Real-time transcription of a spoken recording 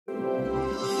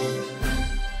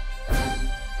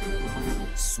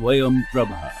Swayam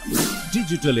Prabha.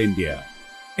 Digital India.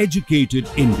 Educated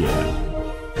India.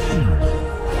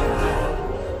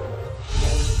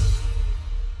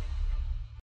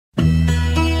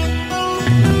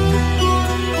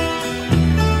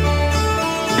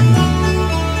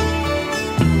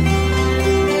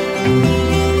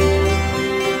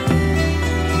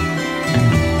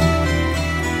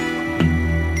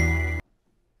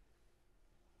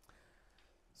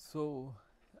 So,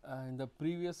 in the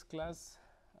previous class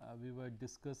we were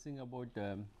discussing about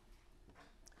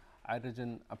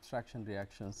hydrogen abstraction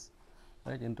reactions,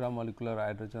 right, intramolecular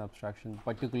hydrogen abstraction,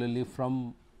 particularly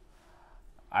from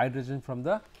hydrogen from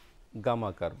the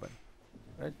gamma carbon,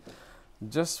 right.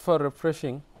 Just for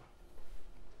refreshing,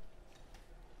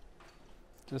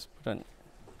 just put an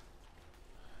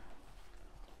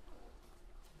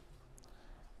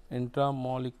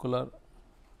intramolecular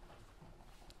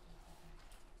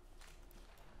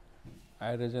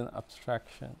hydrogen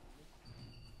abstraction.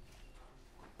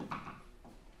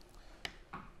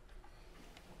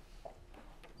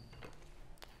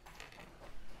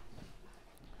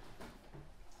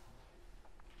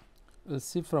 We will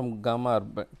see from gamma,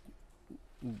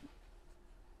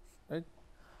 right.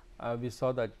 We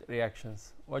saw that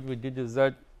reactions. What we did is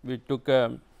that we took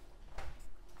a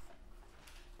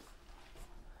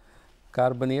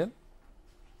carbonyl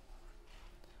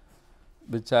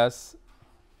which has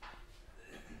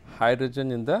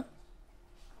hydrogen in the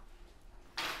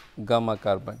gamma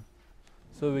carbon.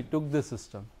 So, we took this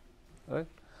system, right.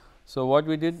 So, what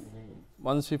we did,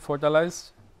 once we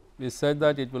photolyzed, we said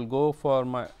that it will go for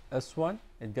my S1,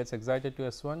 it gets excited to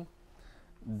S1,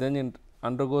 then it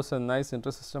undergoes a nice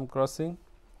intersystem crossing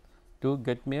to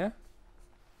get me a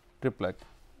triplet.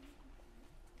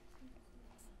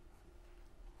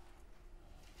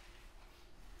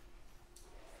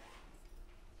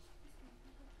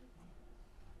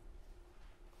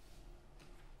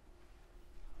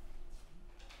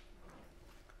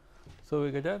 So,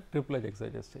 we get a triplet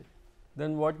excited state.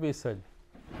 Then what we said?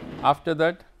 After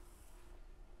that,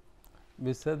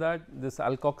 we said that this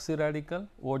alkoxy radical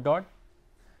O dot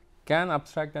can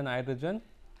abstract an hydrogen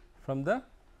from the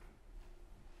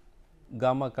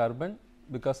gamma carbon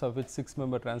because of its 6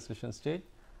 member transition state,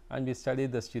 and we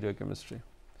studied the stereochemistry.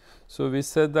 So, we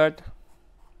said that,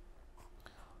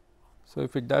 so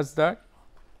if it does that,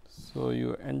 so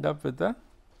you end up with a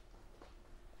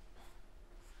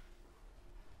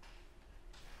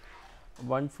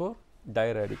 1,4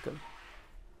 diradical.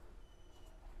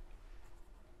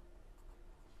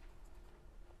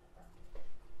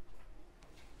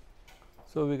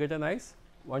 So, we get a nice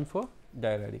 1,4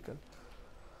 diradical.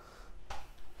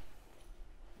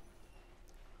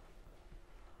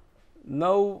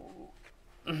 Now,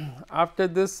 after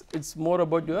this it is more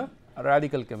about your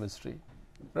radical chemistry,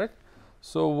 right.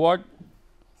 So, what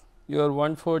your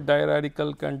 1,4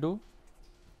 diradical can do?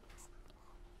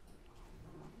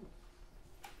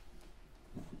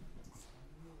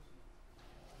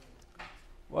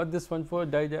 What this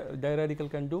 1,4 diradical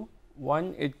can do?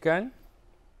 One, it can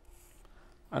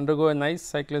undergo a nice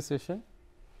cyclization,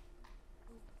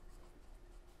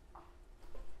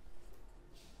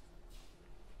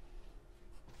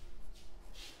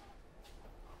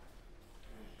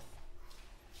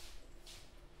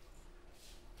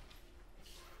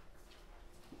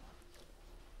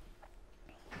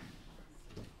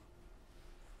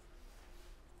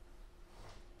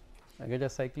 I get a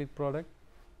cyclic product,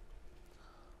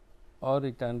 or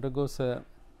it undergoes a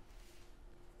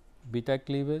beta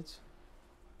cleavage,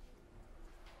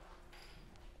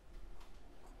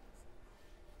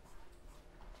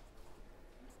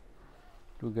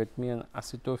 to get me an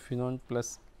acetophenone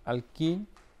plus alkene,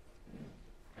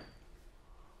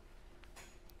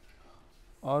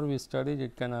 or we studied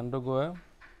it can undergo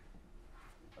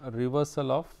a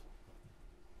reversal of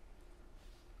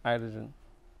hydrogen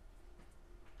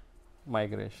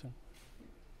migration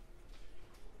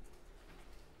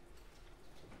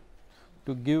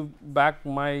to give back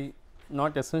my,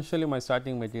 not essentially my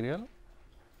starting material.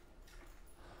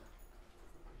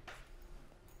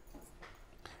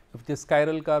 If it is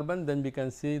chiral carbon, then we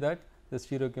can see that the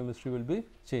stereochemistry will be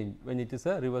changed when it is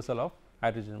a reversal of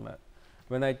hydrogen.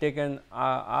 When I take an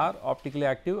R optically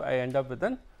active, I end up with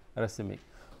an racemic.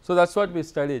 So, that is what we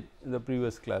studied in the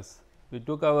previous class. We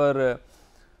took our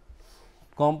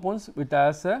compounds which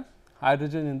has a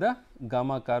hydrogen in the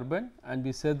gamma carbon, and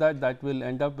we said that that will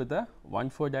end up with a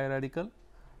 1,4 diradical.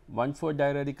 1,4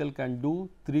 diradical can do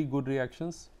 3 good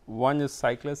reactions. One is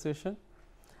cyclization,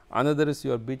 another is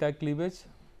your beta cleavage,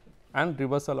 and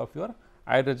reversal of your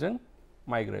hydrogen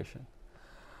migration.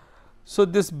 So,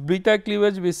 this beta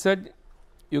cleavage, we said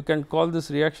you can call this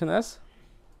reaction as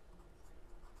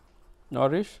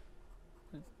Norrish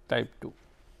type 2.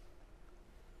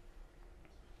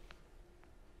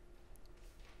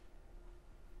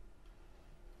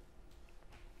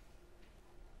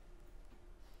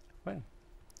 Fine.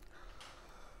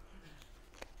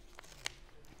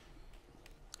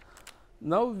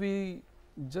 Now, we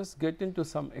just get into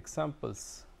some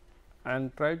examples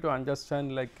and try to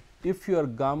understand, like if your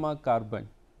gamma carbon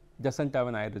does not have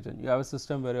an hydrogen, you have a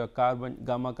system where your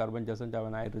gamma carbon does not have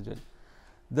an hydrogen,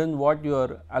 then what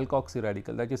your alkoxy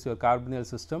radical, that is your carbonyl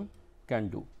system, can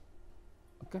do.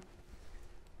 Okay.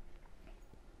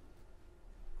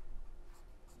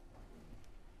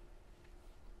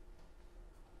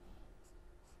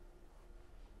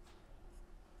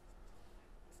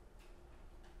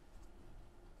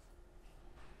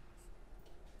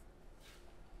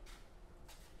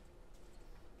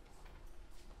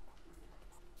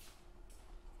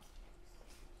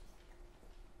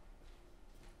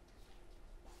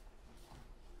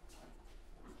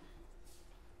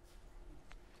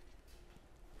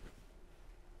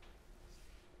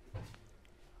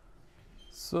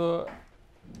 So,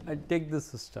 I take this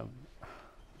system.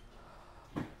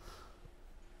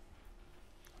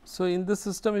 So, in this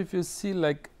system, if you see,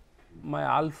 like my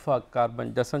alpha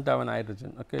carbon does not have an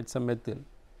hydrogen, okay, it is a methyl,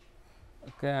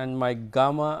 okay, and my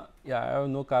gamma, yeah, I have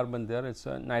no carbon there, it is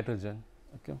a nitrogen.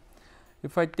 Okay.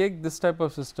 If I take this type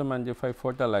of system and if I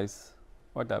photolyze,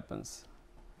 what happens?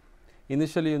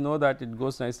 Initially, you know that it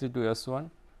goes nicely to S1,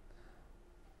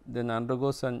 then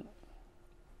undergoes an,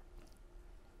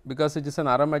 because it is an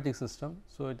aromatic system.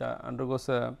 So, it undergoes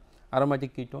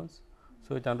aromatic ketones.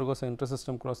 So, it undergoes an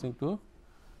intersystem crossing to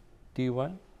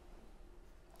T1.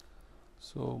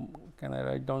 So, can I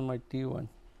write down my T1?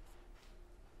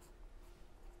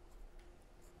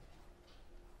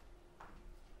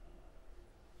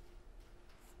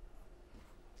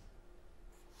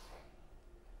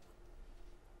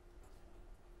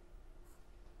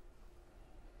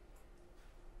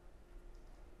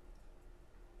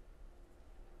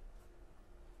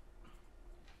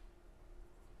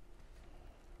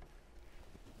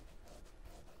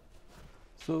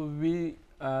 So, we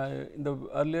in the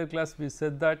earlier class we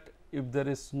said that if there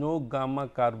is no gamma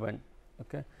carbon,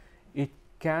 okay, it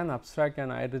can abstract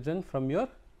an hydrogen from your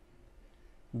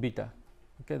beta,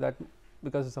 okay, that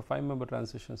because it is a 5-member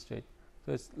transition state.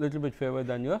 So, it is little bit favored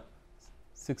than your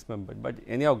 6-member, but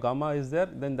anyhow gamma is there,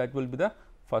 then that will be the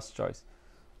first choice.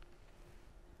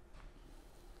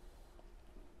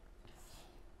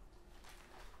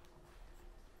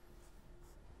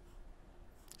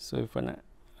 So, if I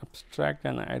abstract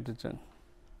an hydrogen,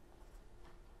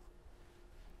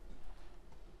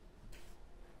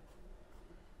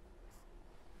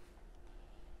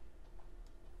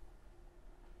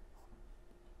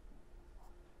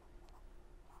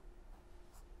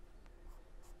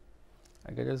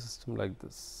 I get a system like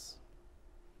this,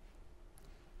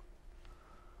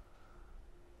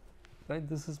 right.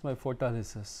 This is my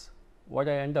photolysis. What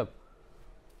I end up?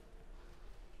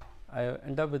 I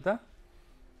end up with a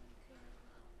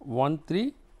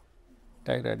 1,3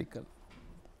 diradical.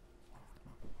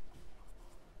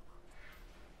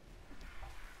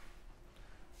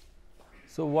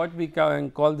 So, what we can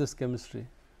call this chemistry?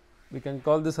 We can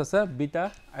call this as a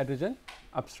beta hydrogen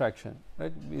abstraction,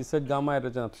 right. We said gamma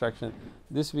hydrogen abstraction.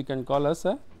 This we can call as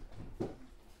a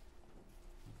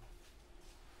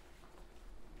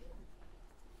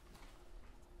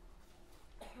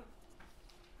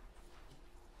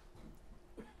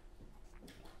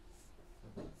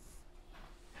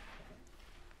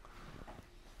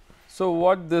So,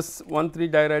 what this 1,3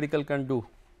 diradical can do?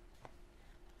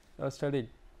 You have studied.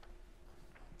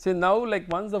 See, now like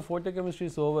once the photochemistry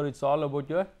is over, it is all about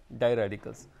your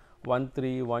diradicals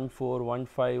 1,3, 1,4,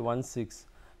 1,5,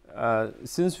 1,6.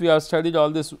 Since we have studied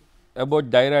all this about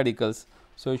diradicals,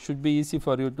 so it should be easy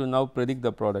for you to now predict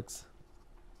the products.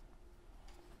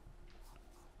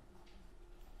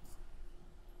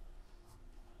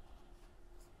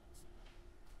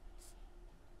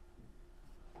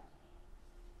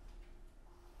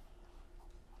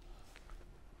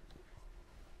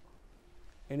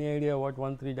 Any idea what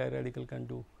 1,3 diradical can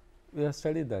do? We have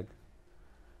studied that.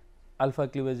 Alpha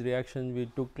cleavage reaction, we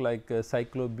took like a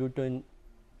cyclobutanone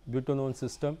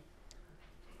system,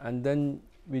 and then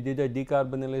we did a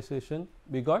decarbonylation,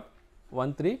 we got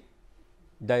 1,3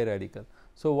 diradical.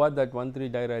 So, what that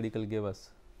 1,3 diradical gave us?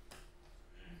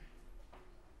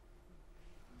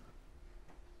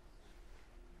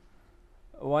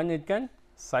 One, it can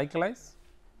cyclize,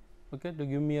 okay, to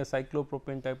give me a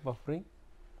cyclopropane type of ring,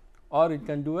 or it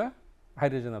can do a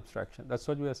hydrogen abstraction. That is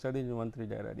what we have studied in 1,3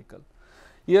 diradical.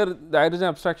 Here the hydrogen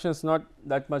abstraction is not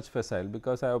that much facile,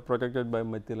 because I have protected by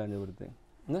methyl and everything.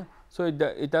 No? So,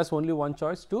 it has only one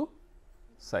choice, to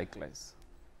cyclize.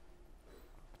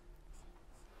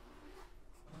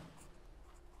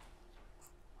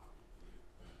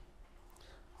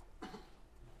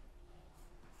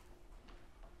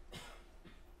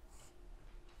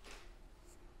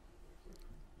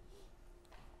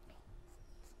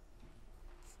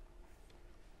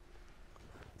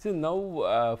 See, now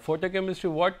photochemistry,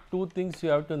 what two things you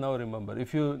have to now remember.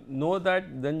 If you know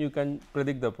that, then you can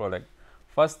predict the product.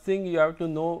 First thing, you have to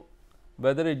know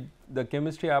whether the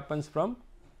chemistry happens from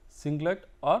singlet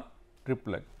or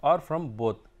triplet, or from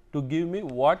both, to give me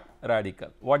what radical,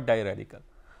 what diradical.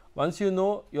 Once you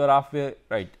know, you are halfway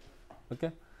right.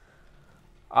 Okay.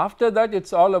 After that, it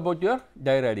is all about your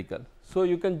diradical. So,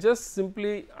 you can just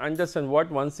simply understand what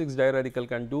 1,6 diradical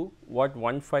can do, what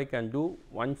 1,5 can do,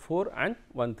 1,4 and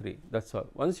 1,3, that is all.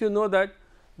 Once you know that,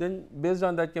 then based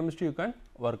on that chemistry you can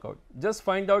work out. Just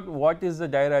find out what is the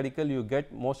diradical you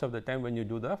get most of the time when you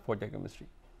do the photochemistry.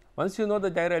 Once you know the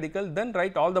diradical, then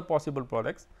write all the possible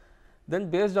products, then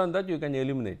based on that you can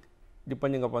eliminate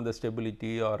depending upon the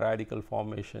stability or radical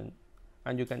formation,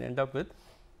 and you can end up with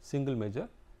single major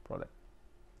product.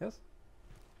 Yes.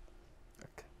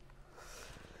 Okay.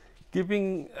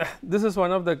 Keeping this is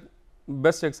one of the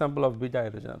best example of beta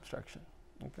hydrogen abstraction.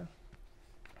 Okay.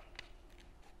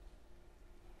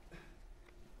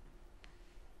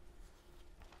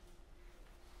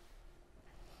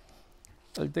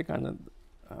 I will take another.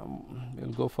 We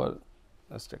will go for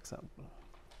next example.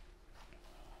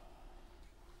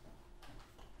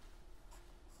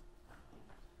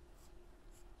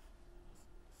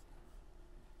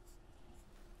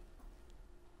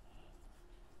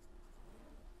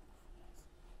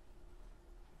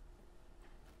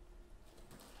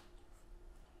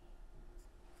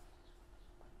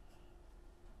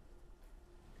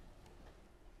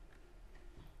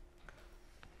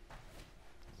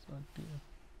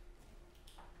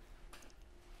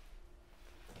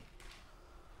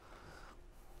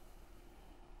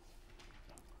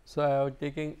 So, I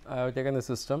have taken a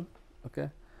system, okay,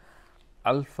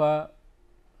 alpha,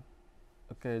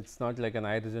 okay, it is not like an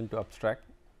hydrogen to abstract,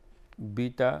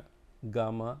 beta,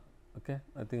 gamma, okay,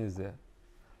 nothing is there.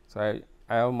 So,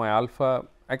 I have my alpha,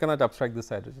 I cannot abstract this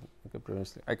hydrogen, okay,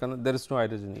 previously, I cannot, there is no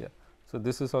hydrogen here. So,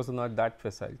 this is also not that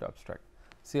facile to abstract.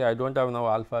 See, I do not have now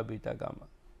alpha, beta, gamma,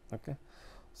 okay.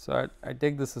 So, I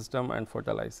take the system and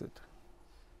photolyze it.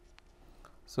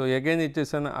 So, again it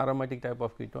is an aromatic type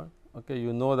of ketone, okay.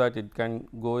 You know that it can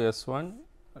go S1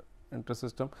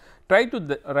 intersystem. Try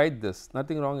to write this,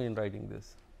 nothing wrong in writing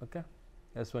this, okay,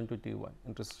 S1 to T1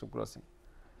 intersystem crossing.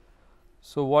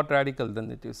 So, what radical then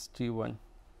it is T1.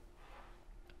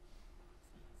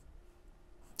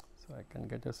 So, I can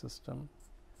get a system.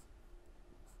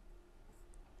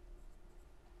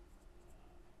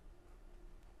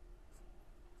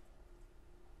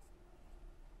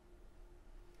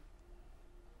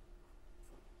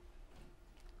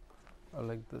 Or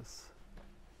like this,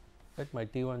 right, my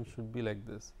T1 should be like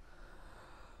this.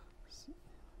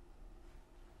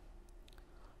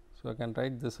 So, I can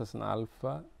write this as an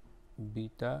alpha,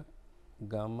 beta,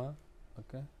 gamma,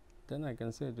 okay, then I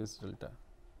can say it is delta.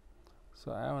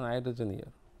 So, I have an hydrogen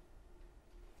here,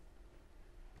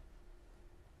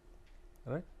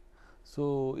 right.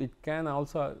 So, it can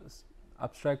also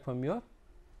abstract from your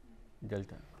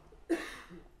delta.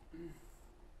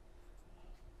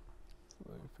 So,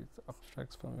 if it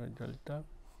abstracts from your delta,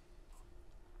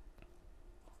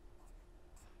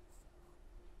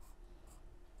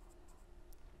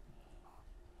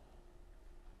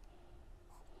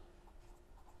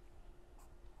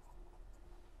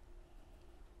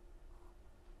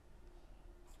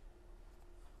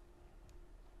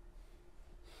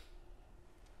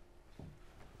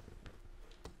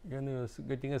 again you are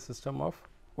getting a system of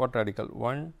what radical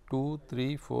 1, 2,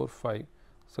 3, 4, 5.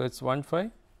 So, it is 1,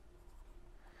 5.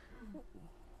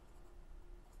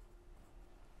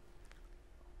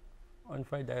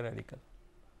 Diradical.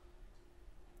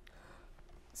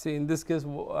 See, in this case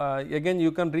again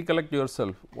you can recollect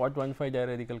yourself what 1,5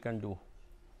 diradical can do.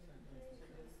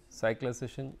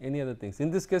 Cyclization, any other things.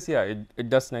 In this case, yeah, it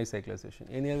does nice cyclization.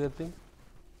 Any other thing?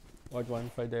 What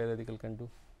 1,5 diradical can do?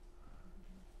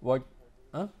 What?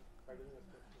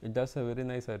 It does a very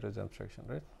nice hydrogen abstraction,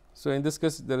 right? So, in this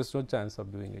case, there is no chance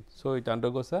of doing it. So, it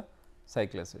undergoes a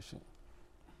cyclization.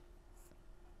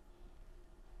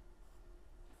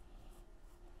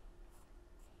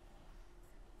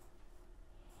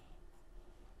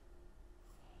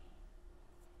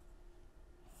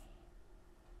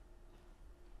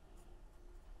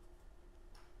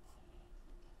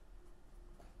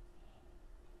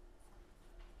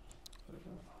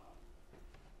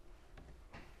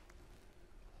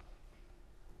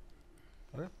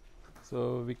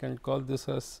 So, we can call this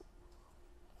as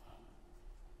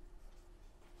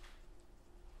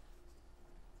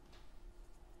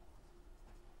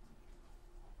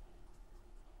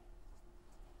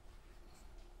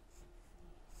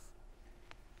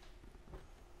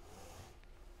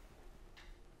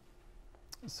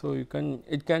so you can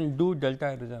it can do delta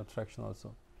hydrogen abstraction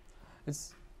also.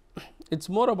 It's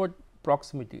more about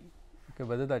proximity, okay,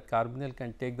 whether that carbonyl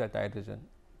can take that hydrogen,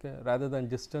 okay, rather than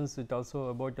distance. It also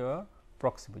about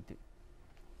proximity.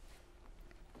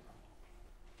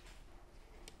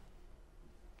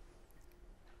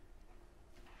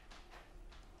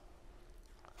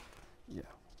 Yeah.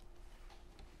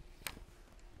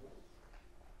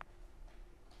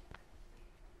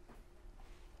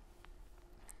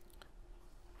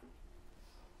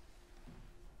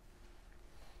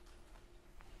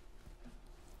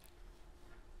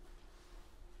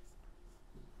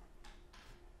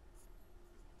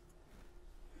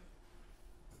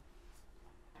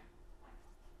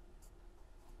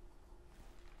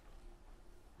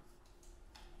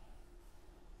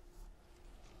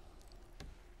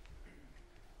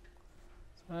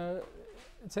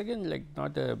 It's again like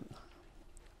not a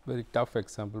very tough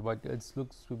example, but it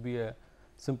looks to be a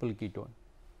simple ketone,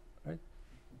 right.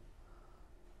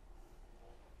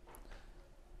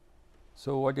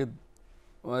 So, what you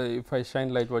if I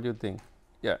shine light, what do you think?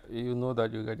 Yeah, you know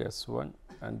that you get S1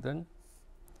 and then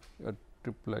your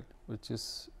triplet, which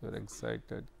is your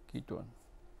excited ketone.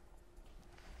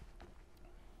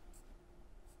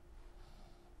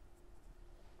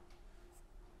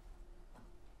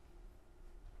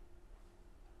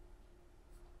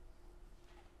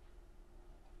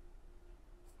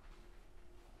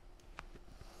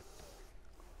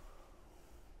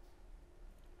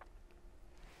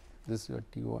 This is your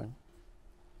T1.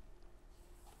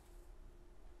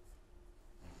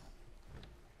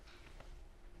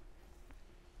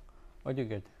 What do you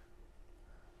get?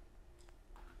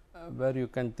 Where you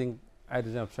can think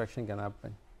hydrogen abstraction can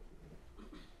happen?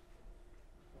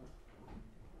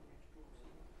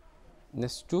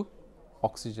 Next to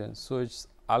oxygen. So, it is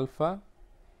alpha,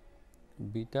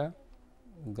 beta,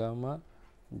 gamma,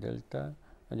 delta,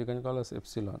 and you can call as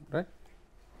epsilon, right.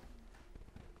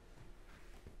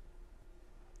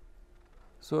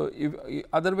 So, if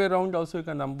other way around also you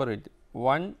can number it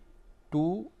 1,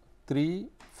 2, 3,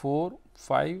 4,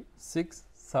 5, 6,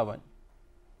 7.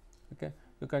 Okay.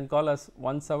 You can call as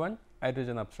 1, 7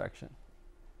 hydrogen abstraction.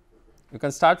 You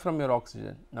can start from your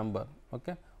oxygen number.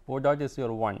 Okay. O dot is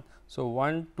your 1. So,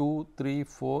 1, 2, 3,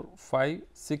 4, 5,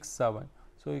 6, 7.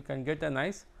 So, you can get a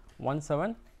nice 1,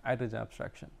 7 hydrogen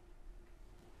abstraction,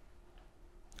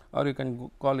 or you can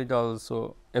call it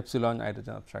also epsilon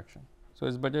hydrogen abstraction. So, it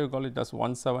is better you call it as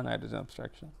 1, 7 hydrogen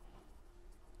abstraction.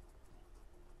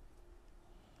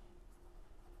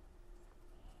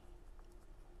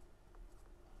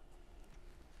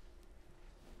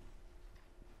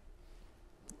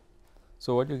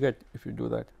 So, what you get if you do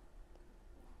that?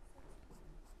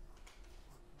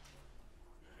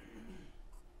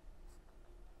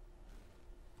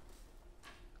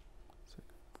 So,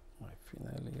 my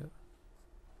phenyl here,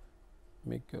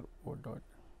 make your O dot.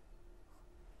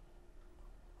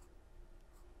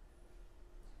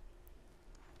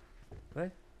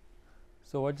 Right.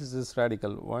 So, what is this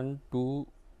radical? 1, 2,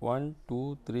 1,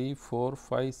 2, 3, 4,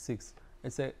 5, 6. It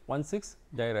is a 1, 6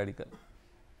 diradical.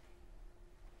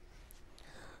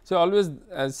 So, always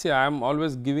see I am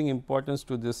always giving importance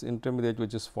to this intermediate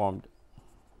which is formed,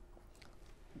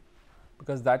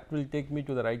 because that will take me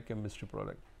to the right chemistry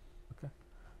product. Okay.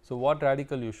 So, what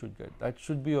radical you should get, that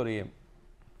should be your aim.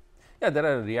 Yeah, there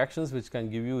are reactions which can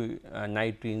give you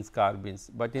nitrines,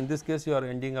 carbines, but in this case you are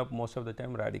ending up most of the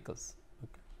time radicals.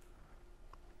 Okay.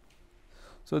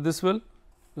 So, this will,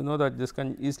 you know that this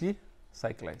can easily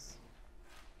cyclize.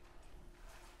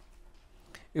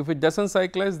 If it does not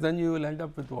cyclize, then you will end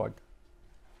up with what?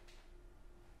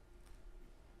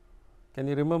 Can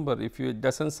you remember, if it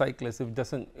does not cyclize, if it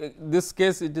does not, this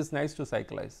case it is nice to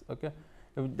cyclize. Okay.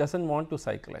 If it does not want to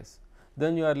cyclize,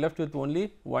 then you are left with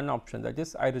only one option, that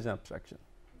is hydrogen abstraction.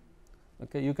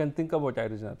 Okay. You can think about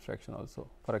hydrogen abstraction also.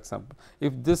 For example,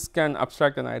 if this can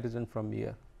abstract an hydrogen from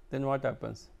here, then what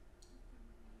happens?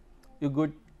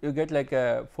 You get like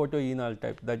a photoenol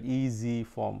type, that EZ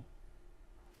form.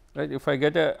 Right. If I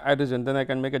get a hydrogen, then I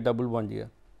can make a double bond here,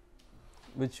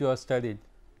 which you have studied.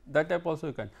 That type also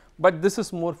you can, but this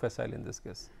is more facile in this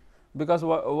case, because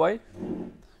why?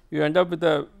 You end up with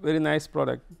a very nice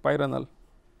product, pyranol.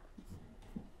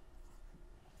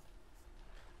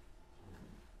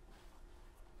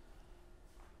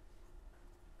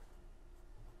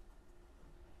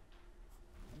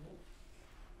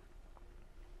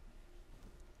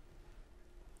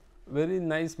 very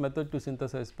nice method to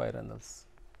synthesize pyranols.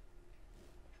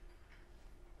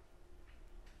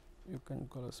 You can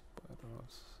call as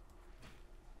pyranols.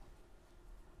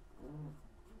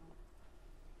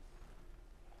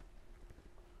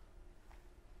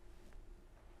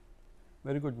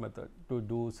 Very good method to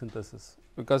do synthesis,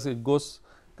 because it goes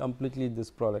completely this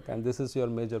product, and this is your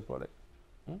major product.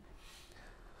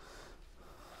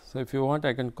 So, if you want,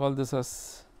 I can call this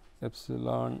as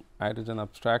epsilon hydrogen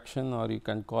abstraction, or you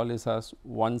can call this as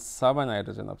 1,7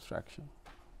 hydrogen abstraction.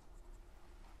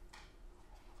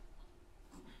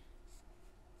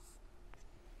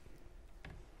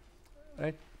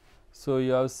 Right. So,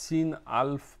 you have seen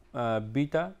alpha,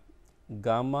 beta,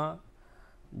 gamma,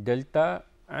 delta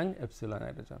and epsilon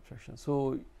hydrogen abstraction.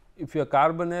 So, if your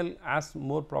carbonyl has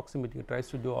more proximity, it tries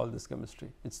to do all this chemistry.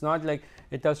 It is not like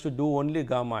it has to do only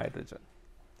gamma hydrogen.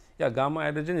 Yeah, gamma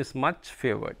hydrogen is much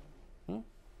favored.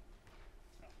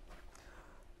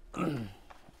 I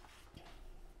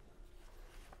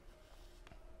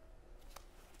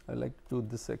like to do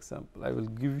this example. I will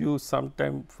give you some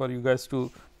time for you guys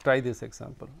to try this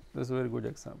example. This is a very good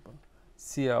example.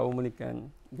 See how many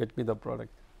can get me the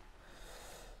product.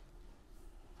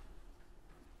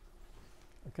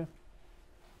 Okay.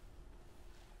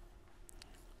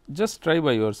 Just try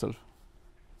by yourself.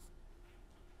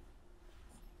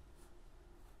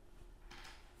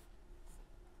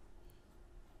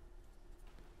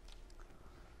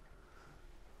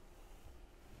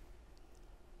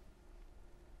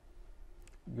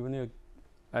 Given you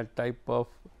a type of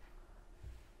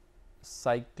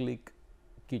cyclic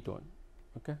ketone,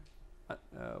 okay,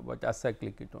 but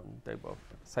acyclic ketone type of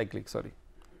cyclic, sorry,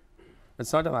 it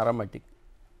is not an aromatic.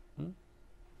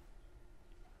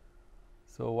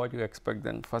 So, what you expect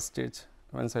then? First stage,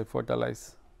 once I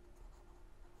photolyze,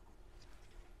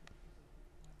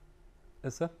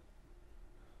 yes sir,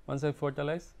 once I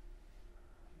photolyze,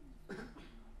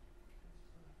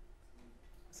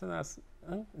 it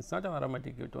is not an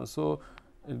aromatic ketone. So,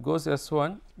 it goes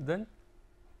S1, then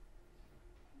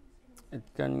it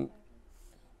can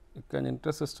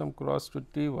intersystem cross to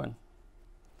T1,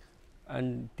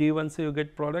 and T1 say you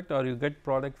get product, or you get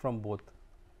product from both.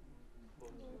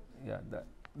 Yeah,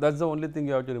 that is the only thing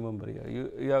you have to remember here.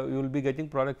 You will be getting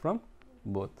product from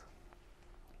both.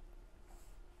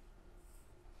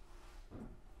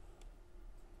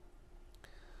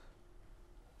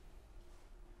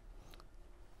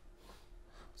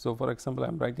 So, for example, I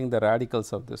am writing the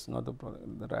radicals of this, not the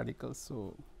product, the radicals.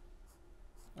 So,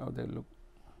 how they look.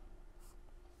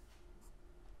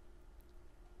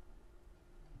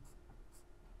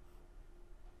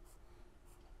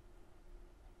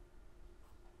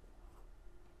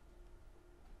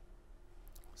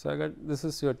 So, I got this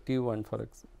is your T1 for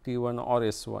T1 or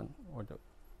S1, whatever.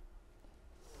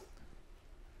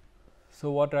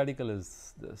 So, what radical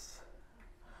is this?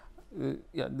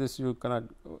 Yeah, this you cannot.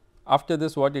 After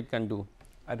this, what it can do?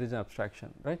 Hydrogen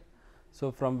abstraction, right?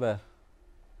 So, from where?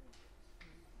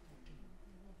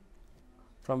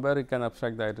 From where it can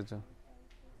abstract the hydrogen?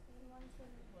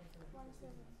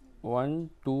 1,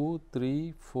 2,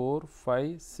 3, 4,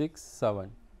 5, 6,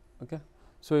 7. Okay.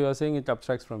 So, you are saying it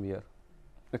abstracts from here.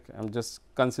 Okay. I am just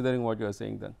considering what you are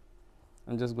saying then.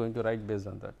 I am just going to write based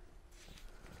on that.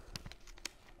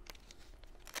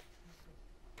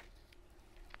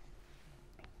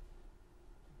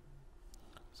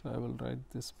 So, I will write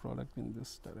this product in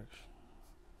this direction.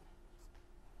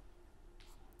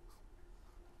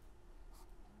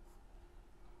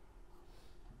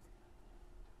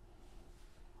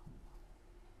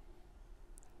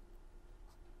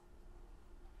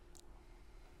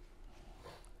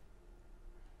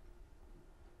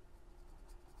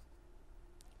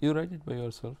 You write it by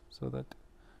yourself, so that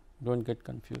do not get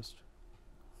confused.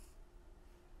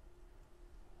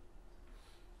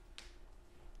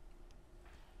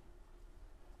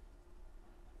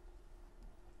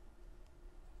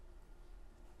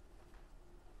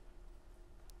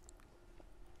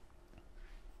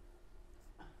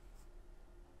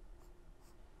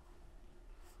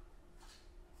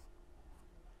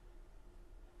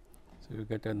 So, you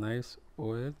get a nice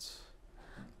OH.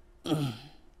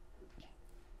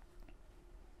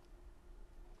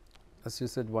 As you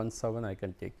said 1,7, I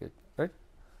can take it, right.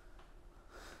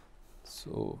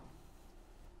 So,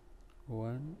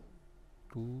 1,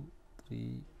 2,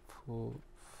 3, 4,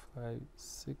 5,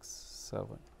 6,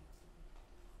 7.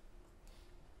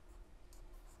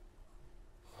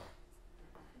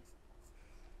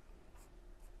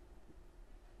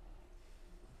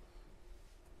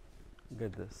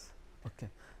 Get this, okay.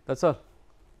 That is all.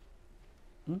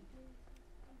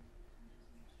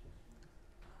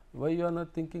 Why you are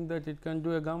not thinking that it can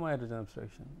do a gamma hydrogen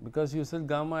abstraction? Because you said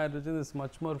gamma hydrogen is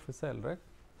much more fissile, right?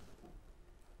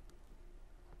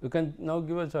 You can now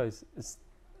give a choice.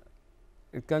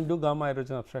 It can do gamma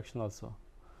hydrogen abstraction also.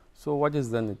 So, what is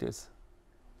then it is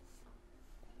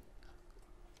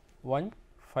 1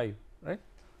 5, right? It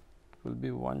will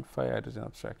be 1 5 hydrogen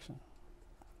abstraction.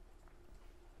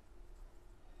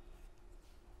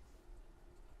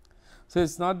 So, it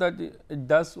is not that it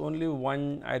does only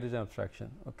one hydrogen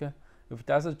abstraction. Okay? If it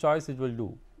has a choice, it will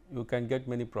do. You can get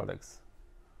many products.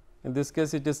 In this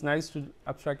case, it is nice to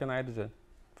abstract an hydrogen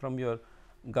from your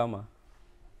gamma.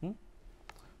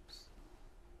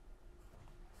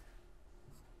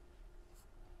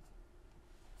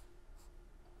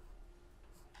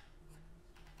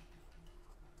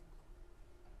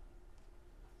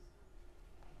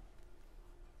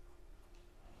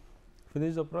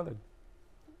 Finish the product.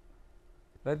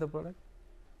 Write the product.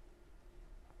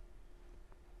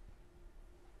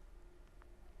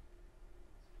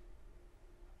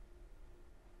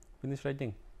 Finish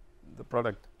writing the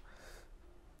product.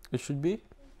 It should be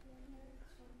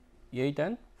 8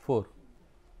 and 4.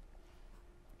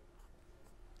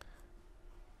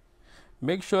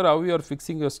 Make sure how you are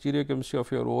fixing your stereochemistry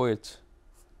of your OH.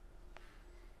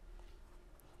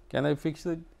 Can I fix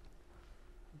it?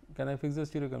 Can I fix the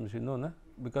stereochemistry? No, no,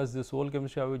 because this whole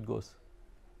chemistry, how it goes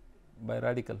by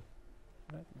radical,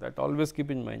 right? That always keep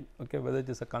in mind, okay, whether it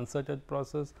is a concerted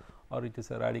process or it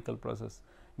is a radical process.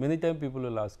 Many times people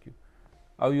will ask you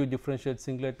how you differentiate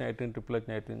singlet nitrogen, triplet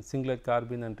nitrogen, singlet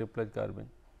carbene and triplet carbene.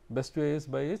 Best way is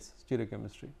by its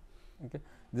stereochemistry. Okay.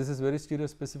 This is very stereo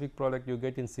specific product you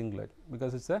get in singlet,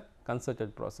 because it is a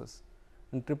concerted process.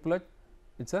 In triplet,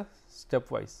 it is a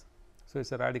stepwise. So, it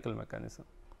is a radical mechanism.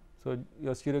 So,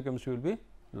 your stereochemistry will be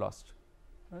lost,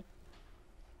 right.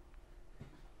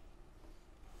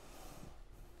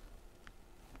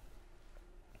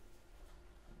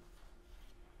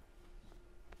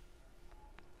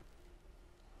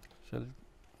 Shall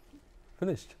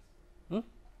finished.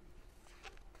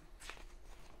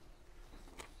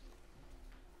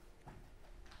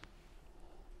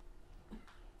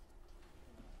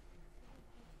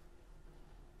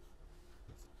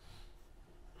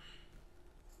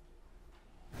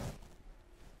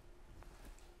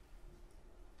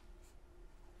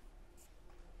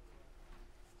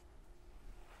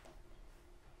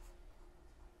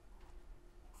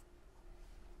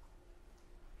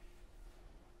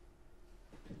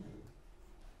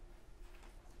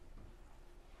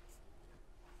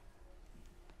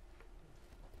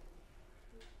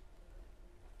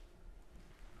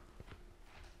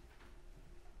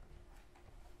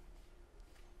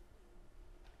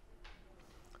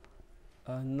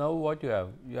 Now, what you have?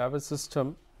 You have a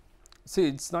system. See,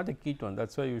 it is not a ketone, that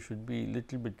is why you should be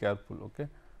little bit careful. Okay, it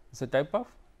is a type of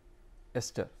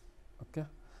ester. Okay,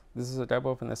 this is a type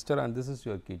of an ester, and this is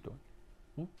your ketone.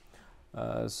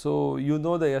 So, you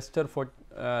know the ester for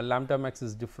lambda max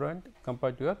is different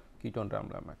compared to your ketone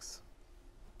lambda max.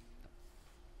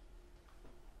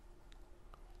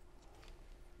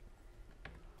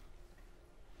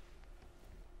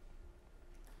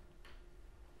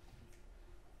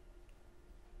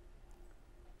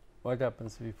 What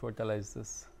happens if we fertilize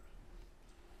this?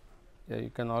 Yeah,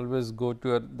 you can always go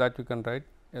to that you can write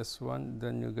S1,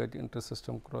 then you get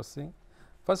intersystem crossing.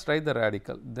 First write the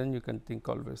radical, then you can think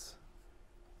always.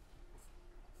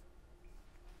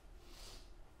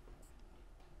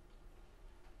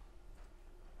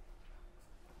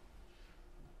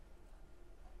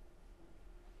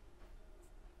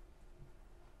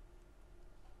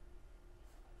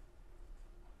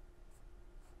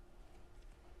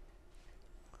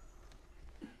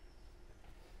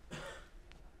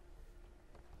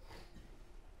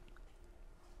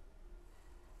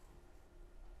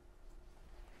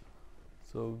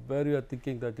 So, where you are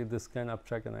thinking that this can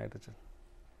abstract an hydrogen?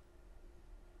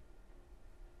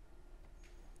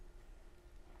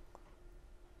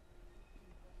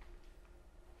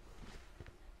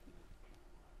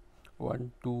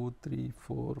 One, two, three,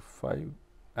 4, 5.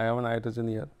 I have an hydrogen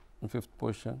here in 5th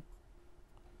position,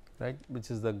 right,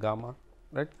 which is the gamma,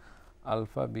 right,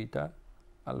 alpha, beta,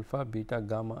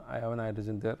 gamma. I have an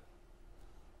hydrogen there.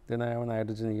 Then I have an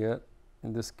hydrogen here.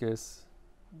 In this case,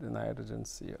 then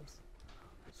hydrogens here.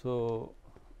 So,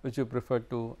 which you prefer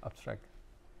to abstract?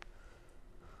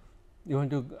 You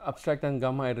want to abstract an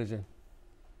gamma hydrogen.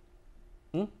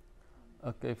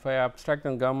 Okay, if I abstract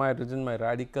an gamma hydrogen, my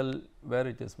radical, where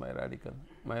it is my radical?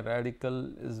 My radical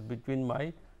is between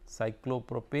my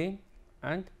cyclopropane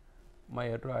and my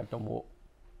heteroatom O.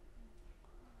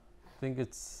 I think it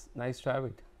is nice to have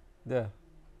it there.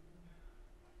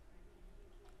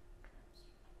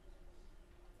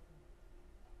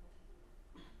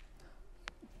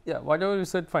 Yeah, whatever you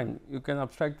said fine, you can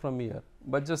abstract from here,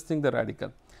 but just think the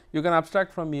radical. You can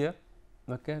abstract from here,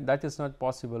 okay. That is not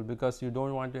possible because you do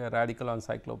not want a radical on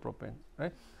cyclopropane,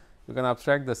 right. You can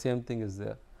abstract, the same thing is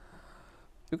there.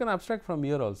 You can abstract from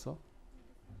here also,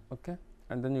 okay,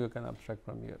 and then you can abstract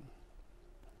from here.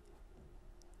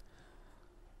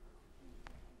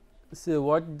 See,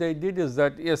 what they did is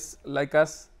that, yes, like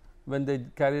us, when they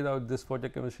carried out this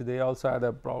photochemistry, they also had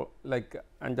a like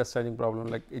understanding problem,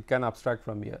 like it can abstract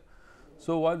from here.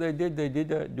 So, what they did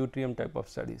a deuterium type of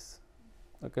studies,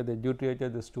 okay. They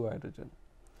deuterated this 2 hydrogen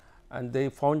and they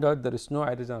found out there is no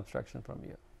hydrogen abstraction from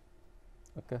here,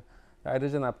 okay. The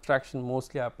hydrogen abstraction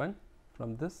mostly happen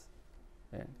from this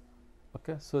end,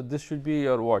 okay. So, this should be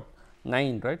your what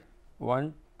 9, right,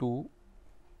 1 2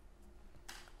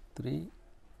 3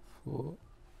 4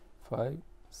 5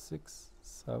 6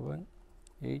 7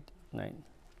 8 9.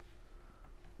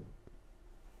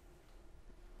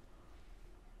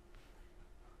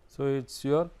 So, it is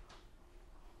your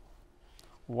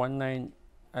 1 9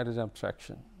 hydrogen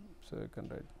abstraction. So, you can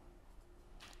write,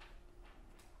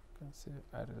 you can say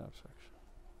hydrogen abstraction.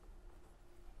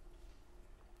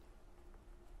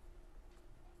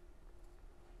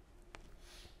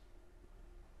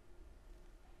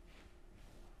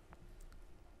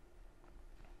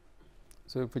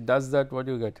 So, if it does that, what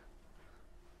do you get?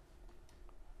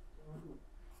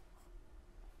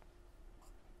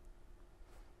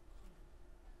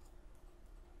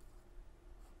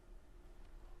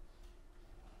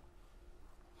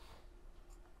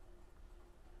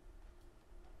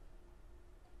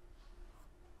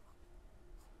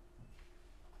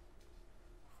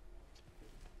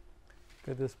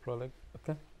 Okay, this product,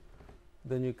 okay.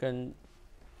 Then you can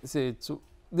say, so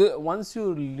once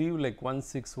you leave like 1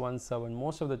 6 1 7,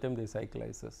 most of the time they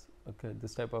cyclize this, okay,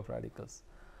 this type of radicals.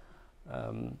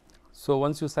 So,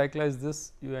 once you cyclize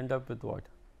this, you end up with what?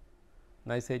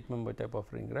 Nice 8 member type of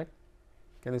ring, right?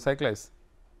 Can you cyclize?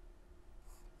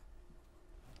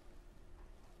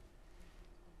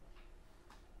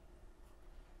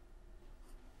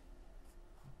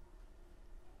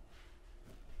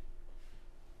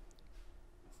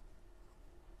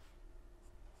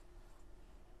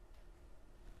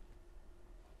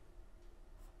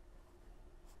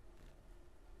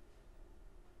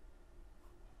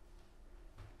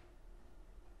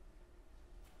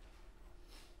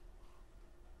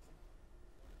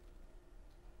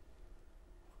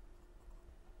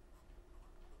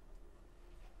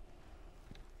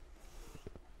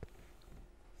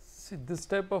 See, this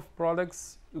type of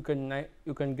products you can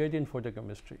get in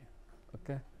photochemistry,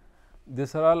 okay.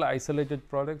 These are all isolated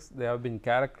products, they have been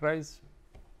characterized,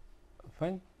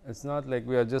 fine. It is not like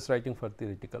we are just writing for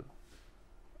theoretical,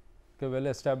 okay, well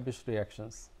established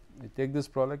reactions. You take this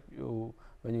product, you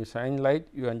when you shine light,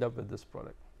 you end up with this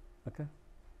product, okay.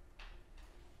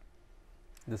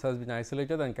 This has been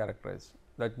isolated and characterized,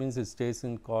 that means it stays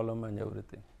in column and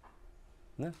everything,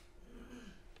 yeah.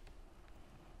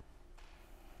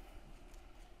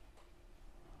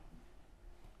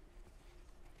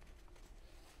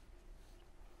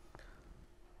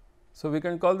 So, we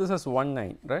can call this as 1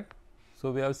 9, right.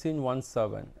 So, we have seen 1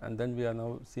 7 and then we are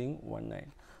now seeing 1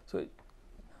 9. So, it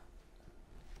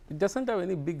does not have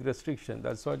any big restriction,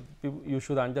 that is what you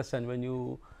should understand when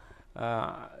you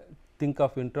think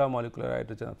of intramolecular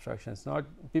hydrogen abstractions. Not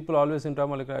people always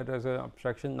intramolecular hydrogen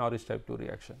abstraction Norris type 2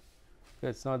 reaction, okay,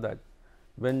 it is not that.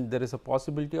 When there is a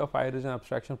possibility of hydrogen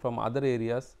abstraction from other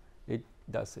areas, it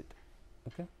does it,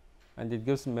 okay, and it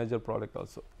gives major product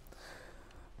also.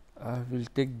 We will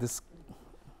take this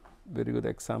very good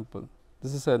example.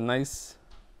 This is a nice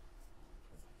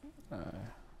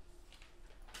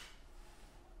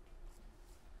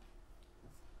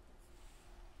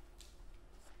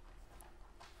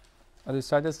have you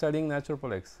started studying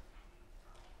naturopoletics?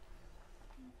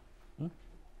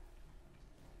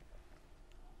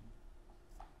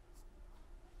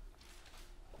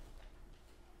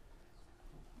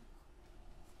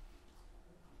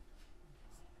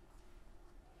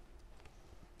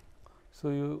 So,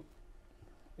 you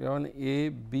have an A,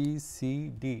 B, C,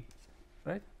 D,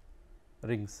 right,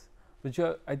 rings, which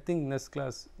are, I think next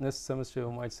semester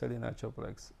you might study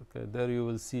naturopoletics, okay. There you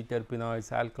will see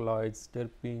terpenoids, alkaloids,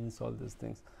 terpenes, all these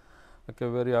things, okay,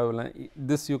 where you have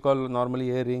this you call normally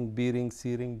A ring, B ring,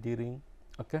 C ring, D ring,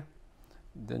 okay.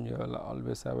 Then you will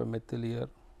always have a methyl here,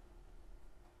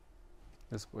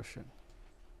 this question.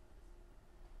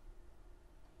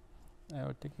 I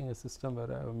have taken a system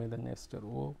where I have made an ester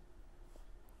O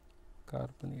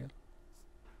carbon here.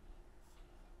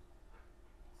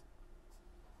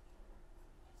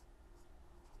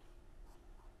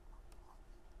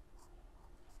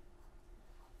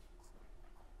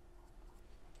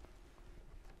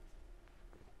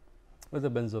 with a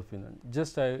benzophenone.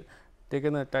 Just I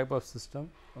taken a type of system,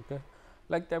 okay,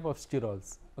 like type of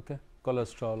sterols, okay,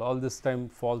 cholesterol, all this time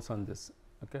falls on this,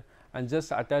 okay, and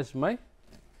just attach my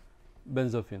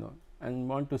benzophenone and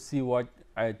want to see what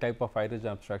type of hydrogen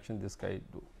abstraction this guy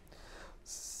do.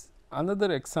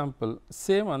 Another example,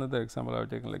 another example I have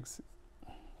taken, like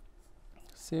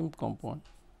same compound.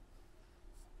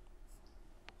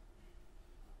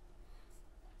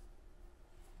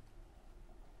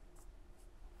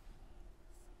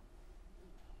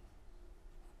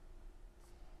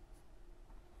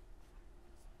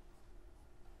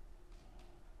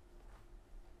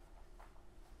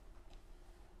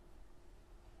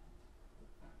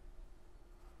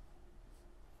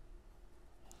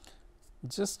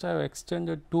 Just I have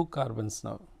extended 2 carbons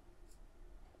now.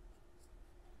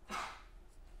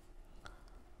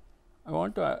 I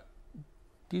want to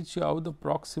teach you how the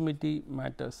proximity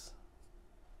matters.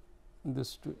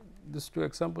 This two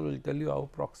example will tell you how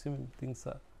proximate things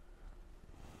are.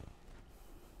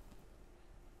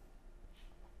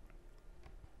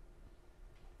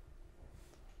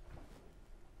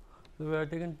 So, we have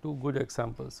taken 2 good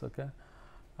examples, okay.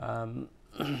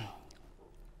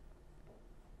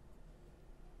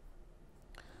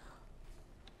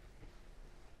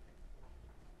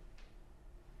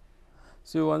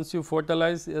 So, once you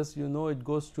photolize, yes, you know it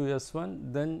goes to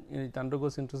S1, then it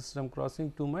undergoes intersystem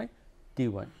crossing to my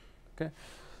T1. Okay.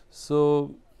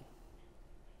 So,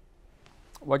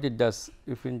 what it does,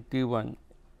 if in T1,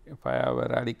 if I have a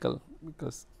radical,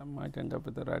 because I might end up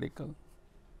with a radical.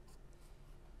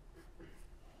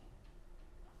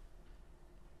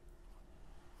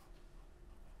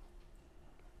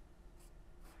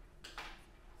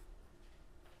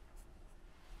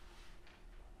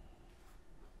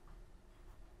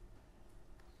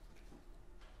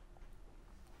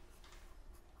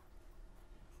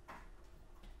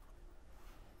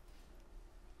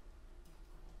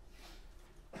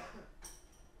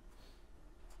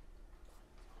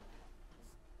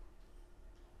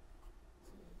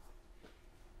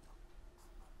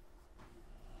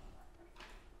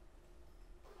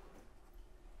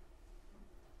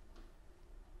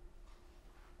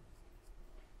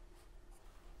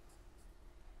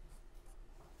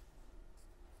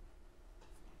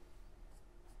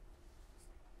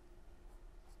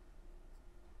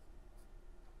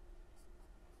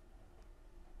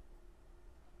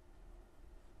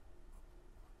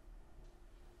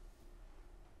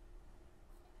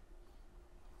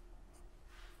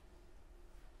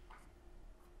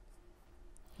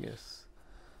 Yes.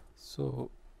 So,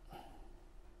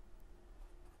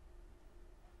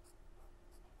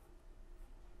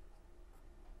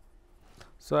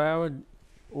 I have a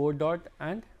O dot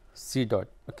and C dot.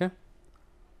 Okay.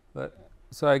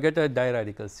 So, I get a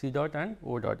diradical C dot and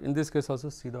O dot, in this case also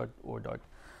C dot O dot.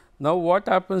 Now, what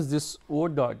happens, this O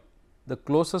dot, the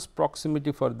closest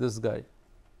proximity for this guy,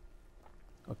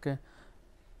 okay,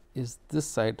 is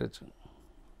this hydrogen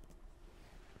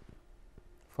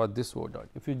for this O dot.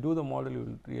 If you do the model, you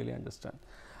will really understand.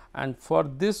 And for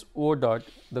this O dot,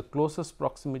 the closest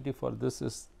proximity for this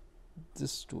is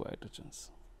these 2 hydrogens.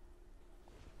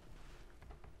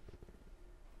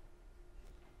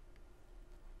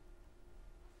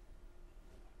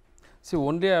 See,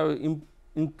 only I have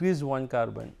increased 1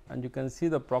 carbon, and you can see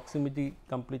the proximity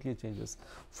completely changes.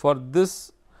 For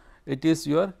this, it is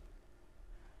your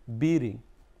B ring,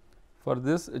 for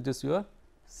this, it is your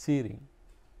C ring.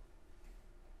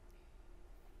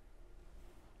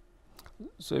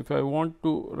 So, if I want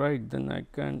to write, then I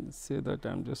can say that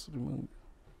I am just removing.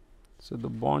 So, the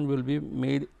bond will be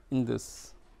made in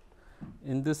this.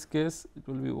 In this case, it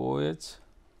will be OH.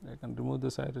 I can remove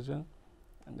this hydrogen,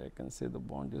 and I can say the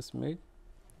bond is made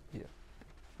here.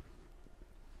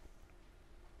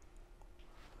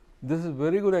 This is a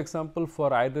very good example for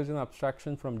hydrogen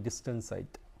abstraction from distant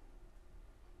site.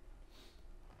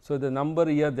 So, the number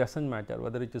here does not matter,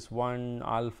 whether it is 1,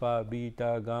 alpha,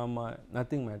 beta, gamma,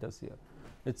 nothing matters here.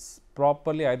 It is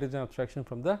properly hydrogen abstraction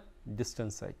from the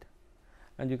distant site.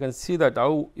 And you can see that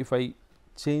how, if I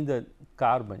change the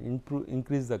carbon,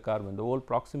 increase the carbon, the whole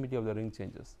proximity of the ring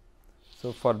changes.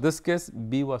 So, for this case,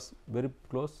 B was very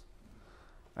close,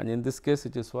 and in this case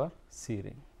it is for C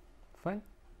ring. Fine.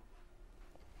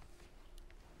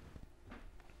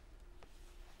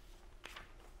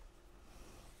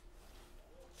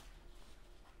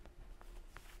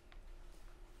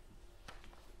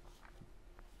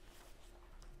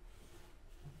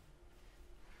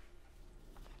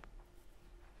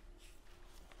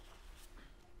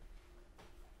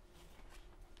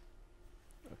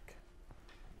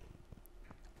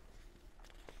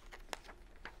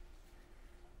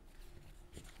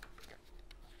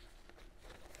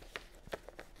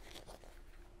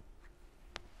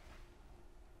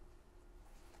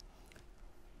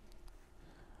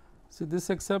 So,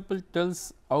 this example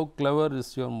tells how clever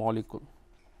is your molecule.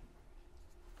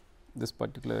 This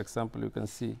particular example you can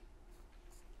see.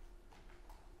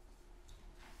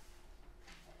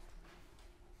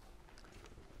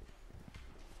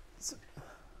 So,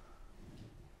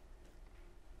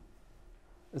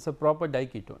 it is a proper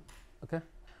diketone. Okay.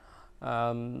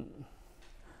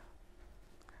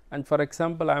 And for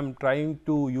example, I am trying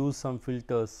to use some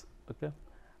filters, okay,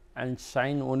 and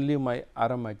shine only my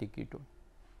aromatic ketone.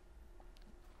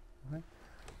 Right.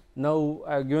 Now,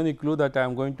 I have given a clue that I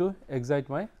am going to excite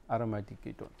my aromatic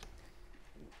ketone.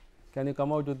 Can you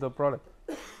come out with the product?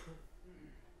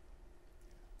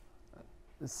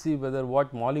 See whether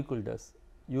what molecule does.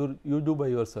 You do by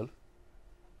yourself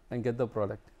and get the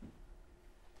product.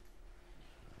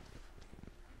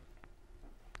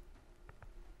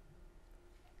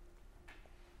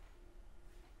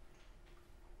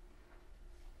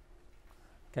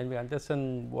 Can we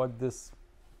understand what this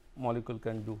molecule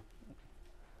can do?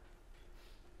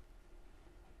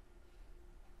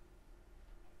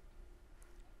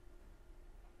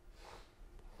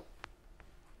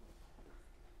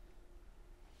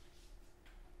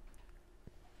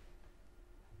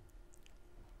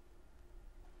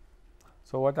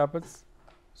 So, what happens?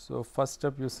 So, first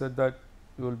step you said that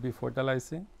you will be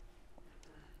photolyzing,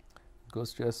 it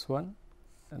goes to S1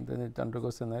 and then it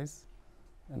undergoes a nice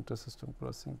inter-system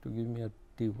crossing to give me a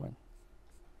T1.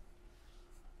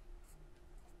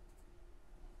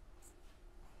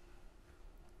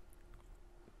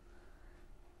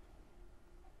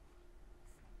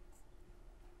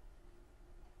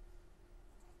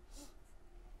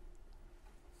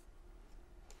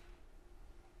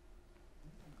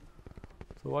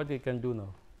 So, what we can do now?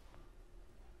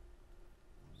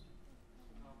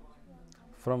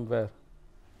 From where?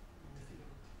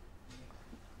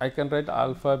 I can write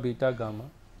alpha, beta, gamma.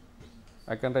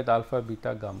 I can write alpha,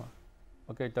 beta, gamma.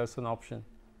 Okay, that's an option.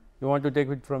 You want to take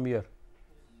it from here?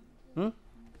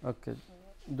 Okay,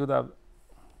 do the.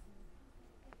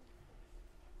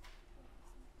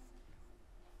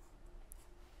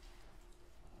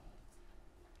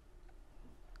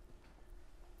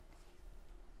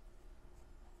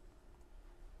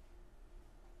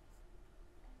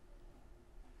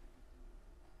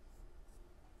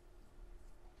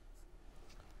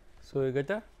 So, you get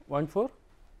a 1,4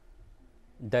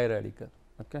 diradical.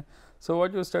 Okay. So,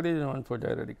 what you studied in 1,4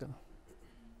 diradical?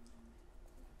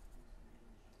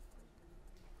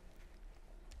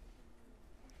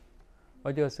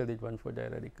 What you have studied 1,4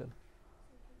 diradical?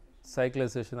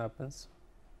 Cyclization happens.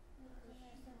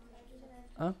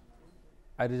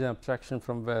 Hydrogen abstraction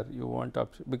from where you want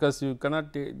because you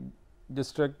cannot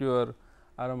destruct your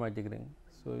aromatic ring.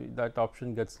 So, that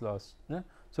option gets lost. Yeah?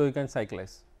 So, you can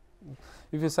cyclize.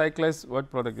 If you cyclize,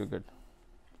 what product you get?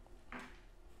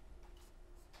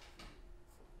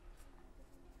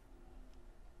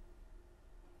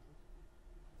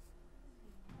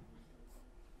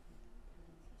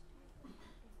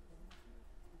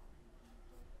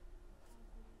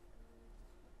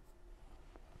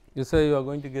 You say you are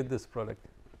going to get this product.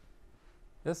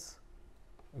 Yes,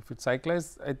 if it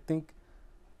cyclize, I think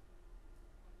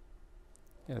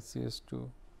yes, CS2.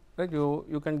 Right,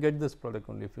 you can get this product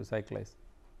only if you cyclize.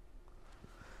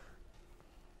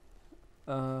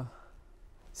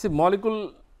 See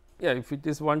molecule, yeah, if it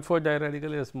is 1,4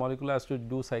 diradical, yes, molecule has to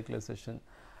do cyclization,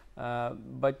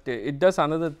 but it does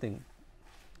another thing.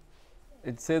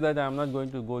 It say that I am not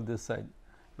going to go this side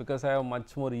because I have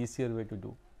much more easier way to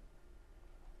do.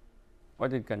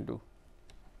 What it can do?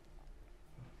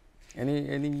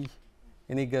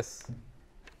 Any guess?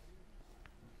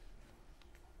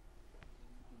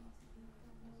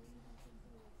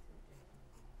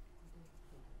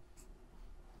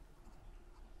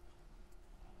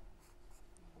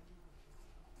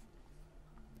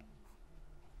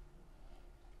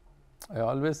 I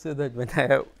always say that when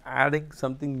I am adding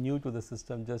something new to the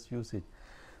system, just use it.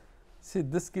 See,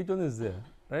 this ketone is there,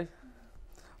 right?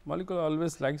 Molecule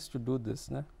always likes to do this,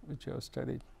 which you have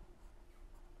studied.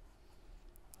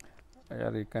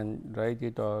 Or you can write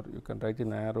it, or you can write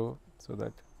an arrow so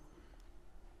that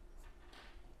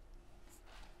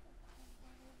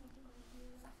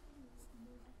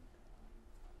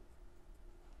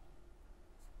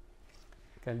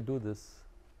can do this.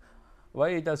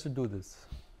 Why it has to do this?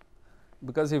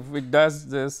 Because if it does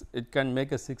this, it can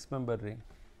make a 6-member ring,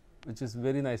 which is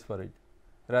very nice for it.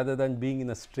 Rather than being in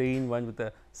a strain one with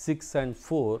a 6 and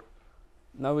 4,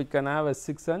 now it can have a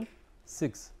 6 and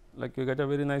 6, like you get a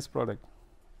very nice product.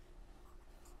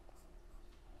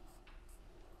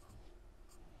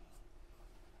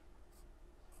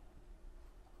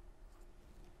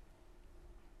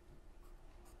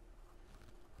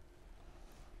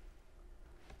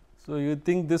 So, you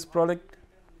think this product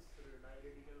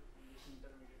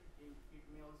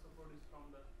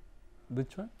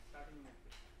which one?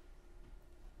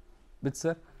 Which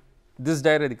sir? This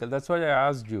diradical, that is why I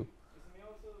asked you.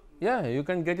 Yeah, you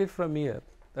can get it from here.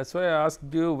 That is why I asked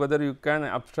you whether you can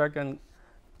abstract, and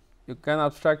you can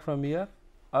abstract from here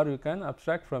or you can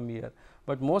abstract from here.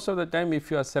 But most of the time if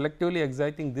you are selectively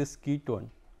exciting this ketone,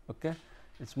 okay,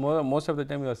 it is most of the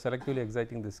time you are selectively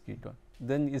exciting this ketone,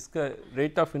 then its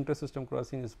rate of intersystem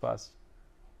crossing is fast,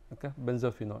 okay,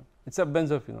 benzophenone. It is a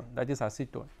benzophenone, that is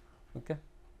acetone. Okay.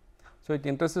 So, it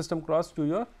intersystem cross to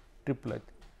your triplet,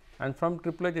 and from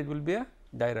triplet it will be a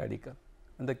diradical,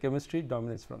 and the chemistry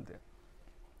dominates from there.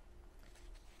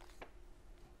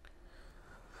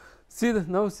 See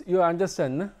now you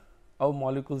understand how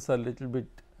molecules are little bit.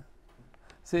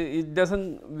 See, it does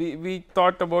not, we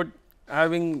thought about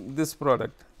having this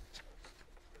product,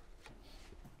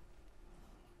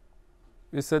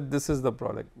 we said this is the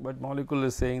product, but molecule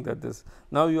is saying that this.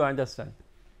 Now you understand.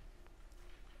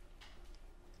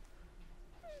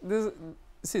 This,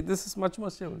 see, this is much more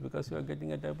stable because you are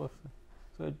getting a type of.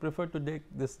 So, I prefer to take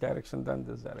this direction than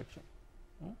this direction.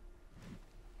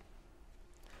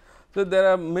 So, there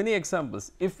are many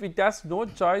examples. If it has no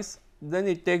choice, then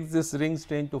it takes this ring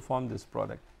strain to form this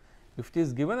product. If it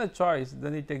is given a choice,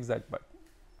 then it takes that part.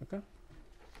 Okay.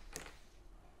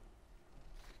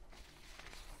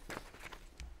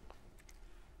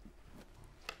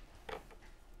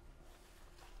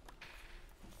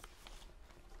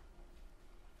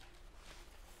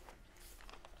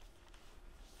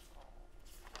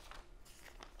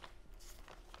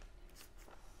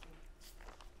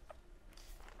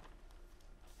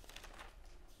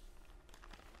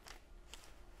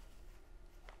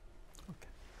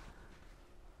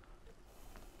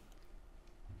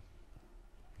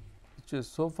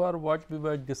 So far what we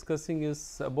were discussing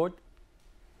is about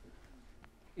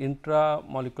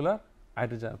intramolecular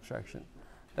hydrogen abstraction.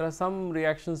 There are some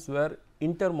reactions where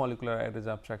intermolecular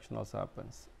hydrogen abstraction also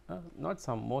happens, not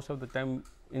some, most of the time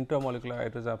intramolecular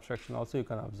hydrogen abstraction also you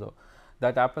can observe.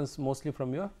 That happens mostly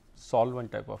from your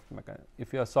solvent type of mechanism.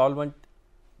 If your solvent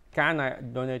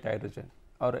can donate hydrogen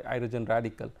or hydrogen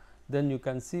radical, then you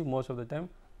can see most of the time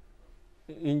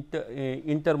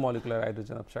intermolecular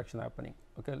hydrogen abstraction happening.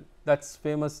 Okay. That is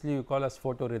famously you call as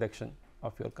photo reduction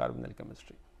of your carbonyl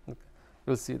chemistry. Okay.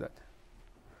 You will see that.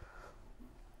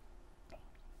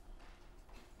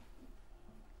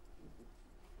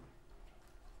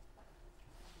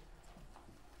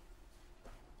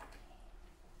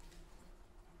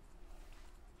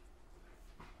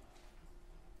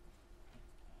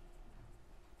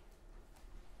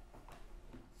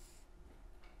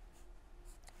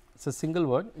 It is a single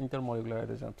word, intermolecular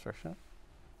hydrogen abstraction.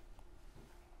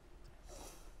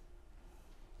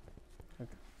 Okay.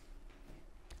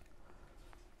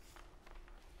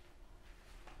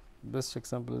 Best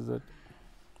example is that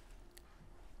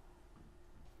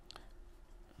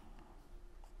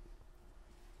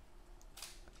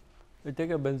we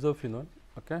take a benzophenone,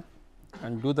 okay,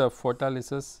 and do the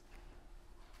photolysis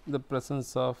in the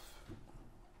presence of,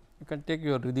 you can take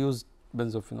your reduced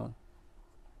benzophenone.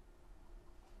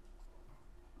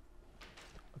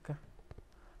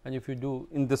 And if you do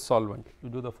in this solvent, you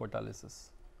do the photolysis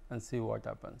and see what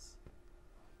happens,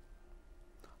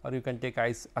 or you can take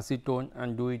acetone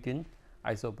and do it in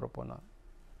isopropanol.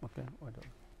 Okay, whatever.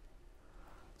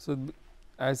 So,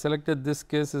 I selected this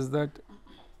case is that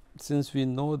since we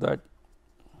know that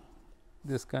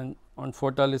this can on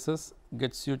photolysis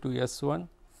gets you to S1,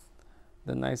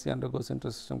 then nicely undergoes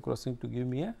intersystem crossing to give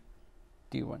me a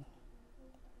T1,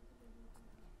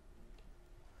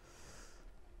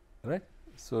 right.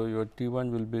 So, your T1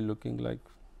 will be looking like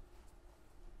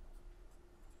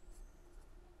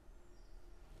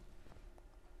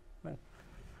right.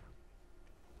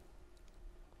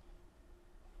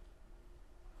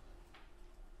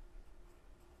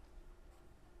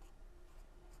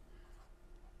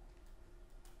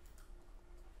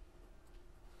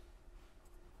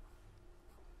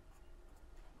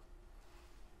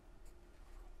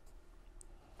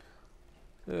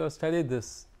 So, you have studied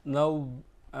this. Now,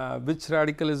 which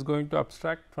radical is going to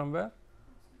abstract from where?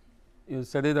 You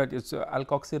study that it is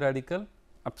alkoxy radical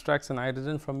abstracts an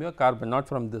hydrogen from your carbon, not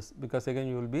from this, because again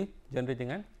you will be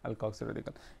generating an alkoxy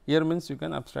radical. Here means you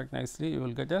can abstract nicely, you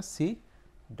will get a C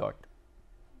dot,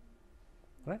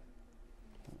 right.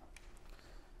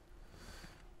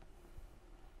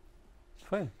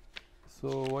 Fine.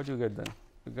 So, what you get then?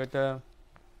 You get a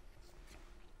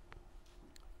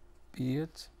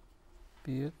pH,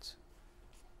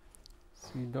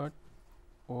 C dot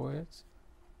OH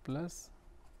plus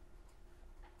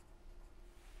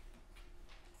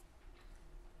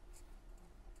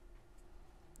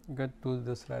get to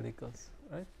this radicals,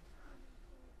 right.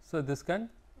 So, this can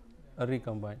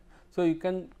recombine. So, you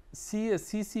can see a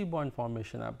CC bond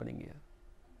formation happening here.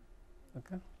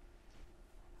 Okay.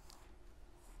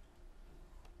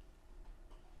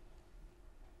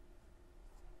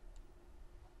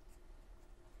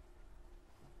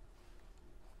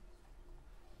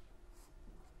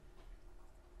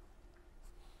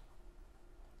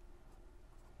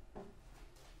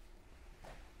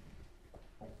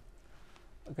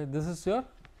 Okay, this is your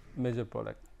major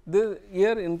product.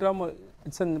 Here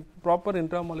it's a proper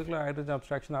intramolecular hydrogen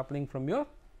abstraction happening from your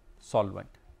solvent.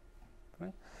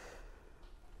 Right.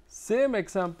 Same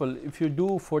example, if you do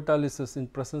photolysis in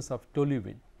presence of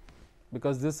toluene,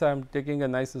 because this I am taking a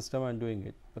nice system and doing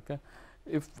it. Okay.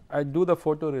 If I do the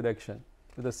photo reduction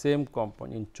with the same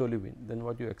compound in toluene, then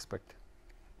what do you expect?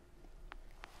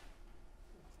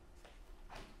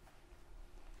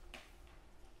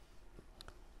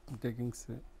 I am taking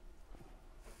say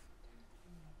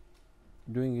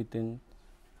doing it in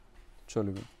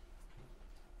toluene.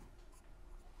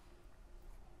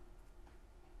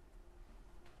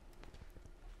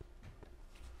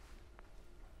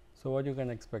 So, what you can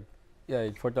expect? Yeah,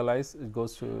 it fertilizes, it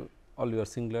goes to all your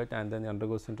singlet and then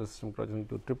undergoes intersystem crossing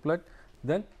to triplet.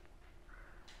 Then,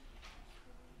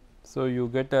 so you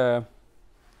get a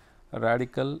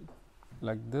radical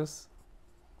like this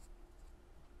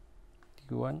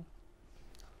T1.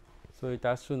 So, it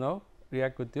has to now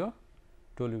react with your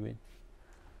toluene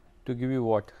to give you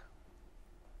what?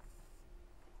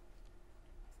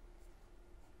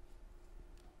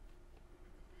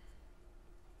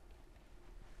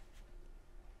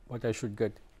 What I should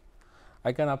get?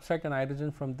 I can abstract an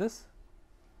hydrogen from this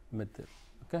methyl.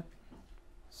 Okay.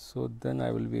 So, then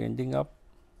I will be ending up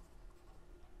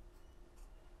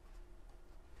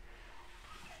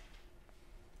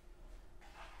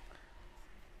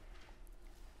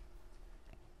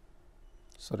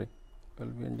I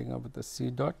will be ending up with a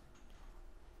C dot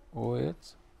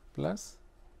OH plus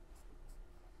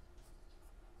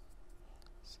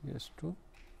CH2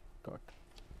 dot,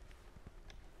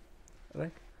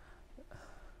 right.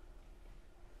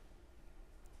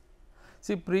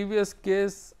 See, previous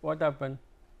case what happened,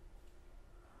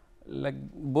 like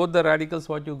both the radicals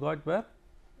what you got were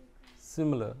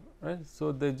similar, right.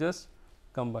 So, they just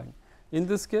combine. In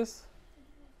this case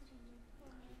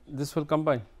this will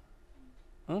combine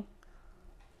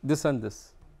this and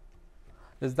this.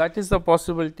 Yes, that is the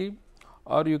possibility,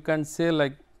 or you can say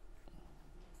like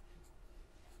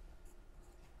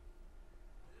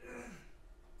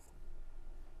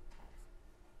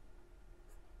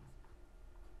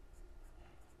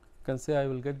can say I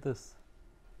will get this.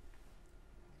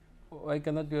 Why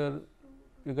cannot you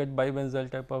get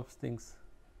bibenzyl type of things?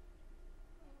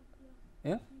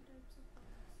 Yeah,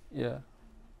 yeah.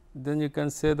 Then you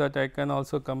can say that I can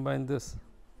also combine this.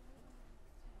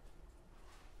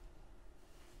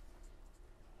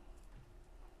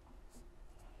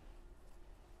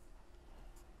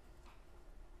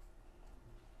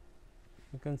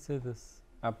 You can say this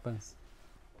happens,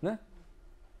 no?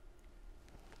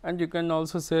 And you can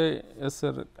also say yes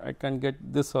sir, I can get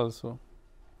this also.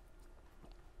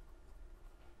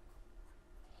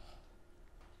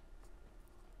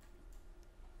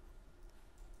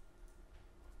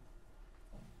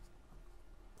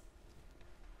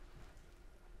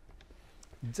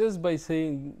 Just by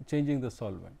saying changing the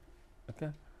solvent.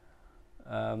 Okay.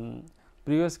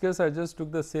 Previous case I just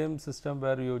took the same system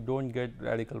where you do not get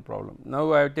radical problem.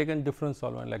 Now, I have taken different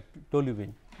solvent like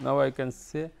toluene. Now, I can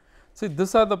say, see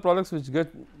these are the products which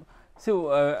get, see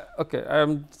okay, I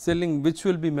am selling which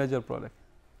will be major product.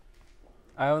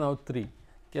 I have now 3,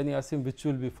 can you assume which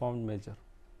will be formed major?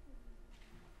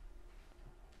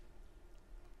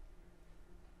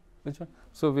 Which one?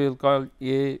 So, we will call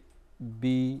A,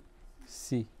 B,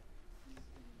 C.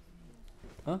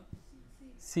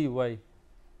 C, why?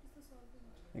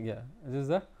 Yeah, this is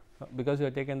the because you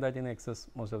have taken that in excess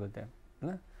most of the time.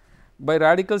 No? By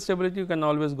radical stability, you can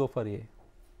always go for A,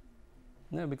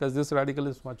 no? Because this radical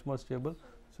is much more stable.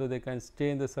 So, they can stay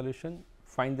in the solution,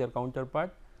 find their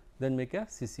counterpart, then make a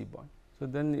CC bond. So,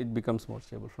 then it becomes more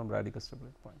stable from radical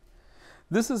stability point.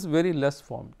 This is very less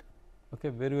formed, okay,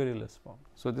 very less formed.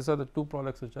 So, these are the 2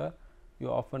 products which are you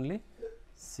oftenly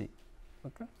see.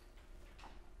 Okay.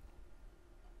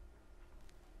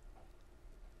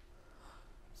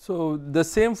 So, the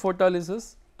same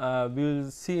photolysis we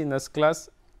will see in S class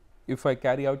if I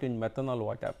carry out in methanol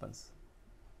what happens.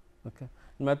 Okay.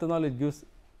 In methanol it gives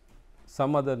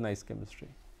some other nice chemistry.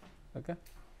 Okay.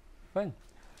 Fine.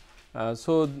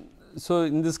 So,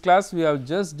 in this class we have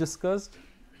just discussed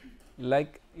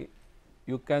like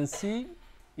you can see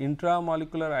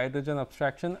intramolecular hydrogen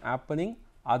abstraction happening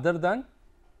other than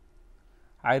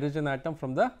hydrogen atom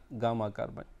from the gamma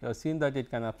carbon. You have seen that it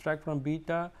can abstract from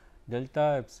beta,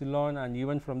 delta, epsilon and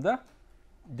even from the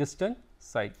distant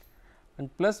site,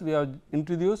 and plus we have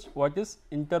introduced what is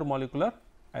intermolecular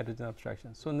hydrogen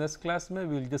abstraction. So, next class we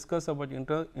will discuss about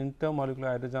intermolecular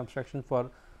hydrogen abstraction for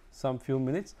some few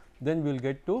minutes, then we will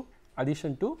get to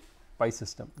addition to pi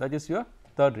system, that is your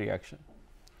third reaction.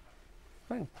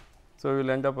 Fine. So, we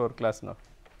will end up our class now.